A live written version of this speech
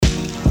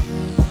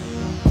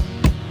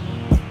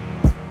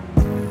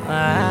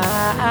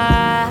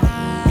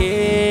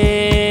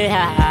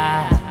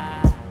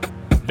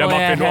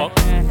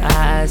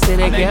I see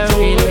they can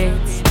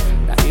relate.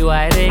 That's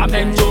why they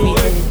can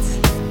relate.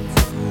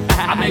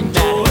 I'm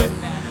enjoying.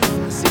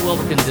 See what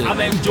we can do. I'm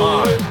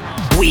enjoying.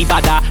 We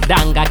bada,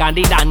 danga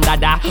gandhi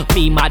dandada.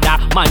 Me mada,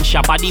 man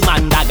shapa the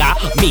mandaga.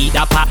 Me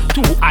dapper,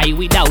 too high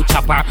without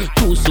chopper.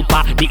 Too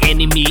super, the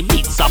enemy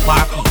needs supper.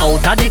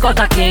 Out of the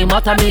gutter came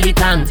out a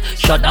militant.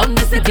 Shut down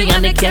the city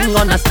and they can't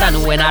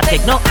understand. When I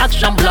take no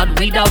action, blood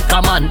without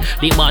command.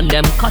 The man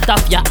them cut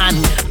off your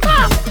hand.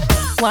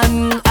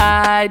 One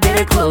eye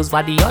they close,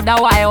 but the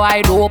other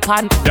wide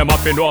open. Them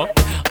up in what?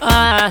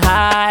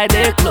 Eye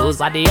they close,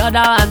 but the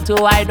other one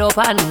too wide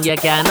open. You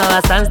can't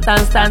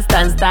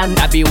stand.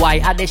 That be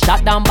why I they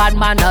shut down bad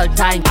man all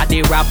time. I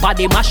they rap, I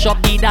they mash up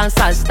the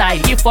dancehall style.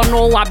 If you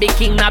know I be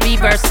king, I be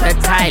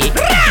versatile.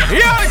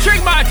 Yeah,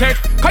 Trigmatic,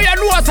 cause you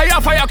know say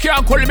your fire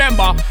can't cool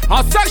member.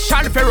 A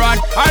section for run,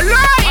 a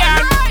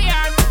lion.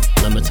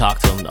 Let me talk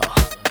to him though.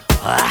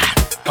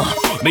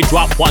 Me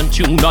drop one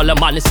tune, all the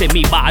man say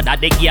me bad.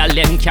 The girl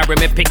them carry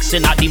me pics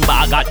in a the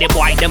bag. The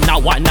boy them now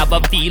one never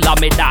feel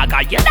on me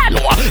dagger. You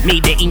know me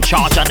they in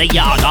charge of the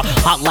yard.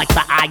 Hot like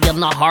the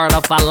iron, the heart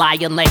of a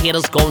lion. The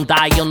haters gon'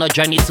 die on the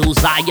journey to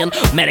Zion.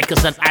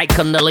 America's an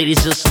icon, the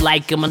ladies just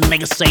like him. And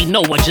niggas say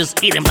no, I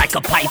just eat him like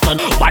a python.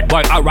 Bad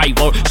boy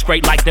arrival,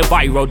 sprayed like the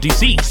viral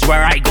disease.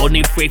 Where I go,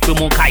 need free for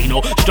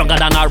Monkaino. Stronger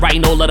than a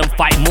rhino, let them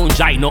fight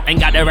Moonjino. Ain't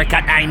got the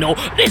record, I know,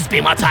 this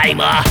be my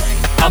timer.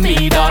 I'm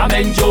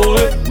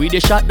enjoy. We dey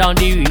shut down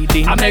the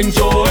Riddim. I'm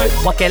enjoy.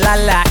 Wake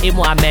lala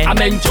imwame. I'm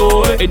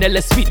enjoy. In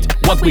the sweet,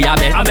 what we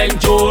ame. I'm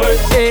enjoy.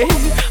 Hey,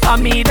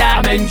 I'm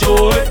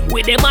enjoy.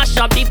 We dey mash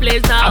up the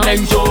place now. I'm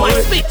enjoy.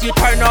 One spit, you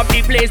turn up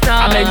the place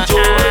now. I'm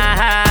enjoy.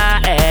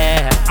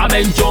 I'm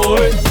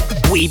enjoy.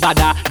 We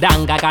bada,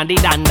 danga gandhi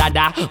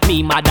dandada.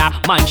 Me mada,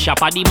 man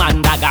shapa the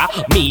mandaga.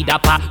 Me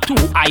dapper, too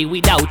high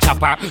without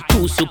chopper.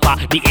 Too super,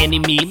 the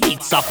enemy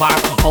needs supper.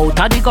 Out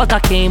of the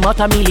gutter came out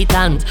a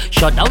militant.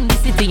 Shut down the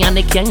city and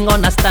they can't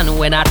understand.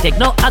 When I take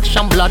no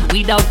action, blood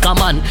without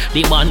command.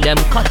 The man them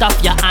cut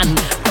off your hand.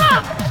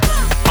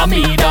 I'm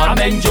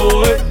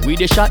enjoy. We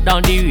dey shut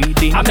down the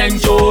Riddim. I'm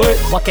enjoy.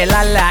 Wake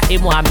lala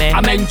imwame.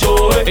 I'm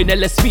enjoy. In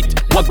the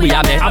sweet, what we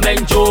ame. I'm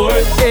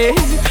enjoy. Hey,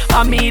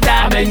 I'm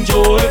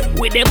enjoy.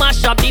 We dey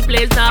mash up the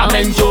place now. I'm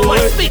enjoy.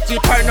 One spit, you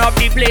turn up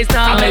the place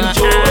now. I'm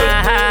enjoy.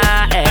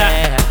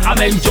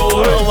 I'm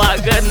enjoy. Oh my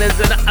goodness,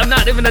 and I'm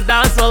not even a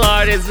dancehall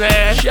artist,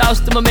 man.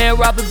 Shouts to my man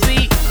Robert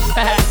B.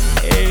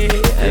 Hey,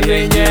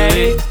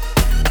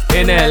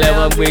 in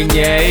LA,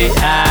 Wagwinye.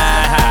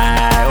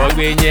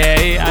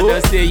 I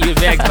don't see you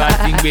back, but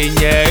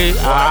Wagwinye.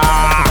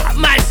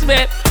 My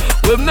Smith,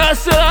 we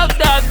mess up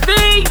that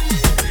beat.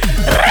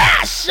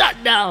 Shut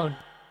down.